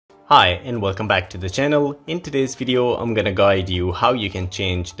Hi and welcome back to the channel. In today's video, I'm gonna guide you how you can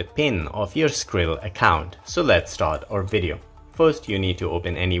change the PIN of your Skrill account. So let's start our video. First, you need to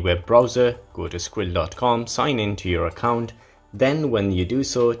open any web browser, go to skrill.com, sign in to your account. Then when you do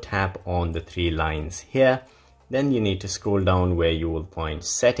so, tap on the three lines here. Then you need to scroll down where you will find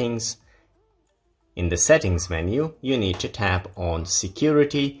settings. In the settings menu, you need to tap on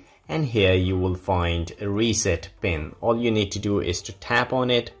security, and here you will find a reset PIN. All you need to do is to tap on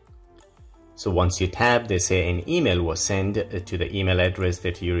it. So once you tap, they say an email was sent to the email address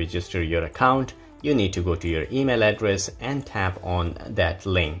that you register your account. You need to go to your email address and tap on that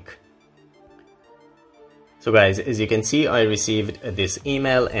link. So guys, as you can see, I received this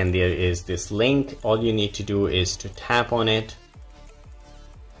email and there is this link. All you need to do is to tap on it.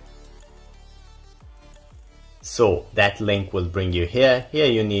 So that link will bring you here. Here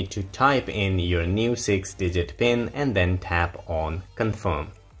you need to type in your new 6-digit PIN and then tap on confirm.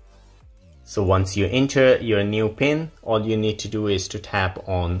 So once you enter your new PIN, all you need to do is to tap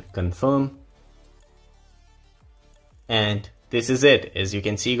on confirm. And this is it. As you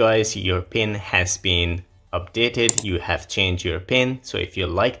can see guys, your PIN has been updated. You have changed your PIN. So if you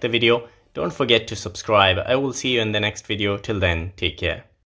like the video, don't forget to subscribe. I will see you in the next video. Till then, take care.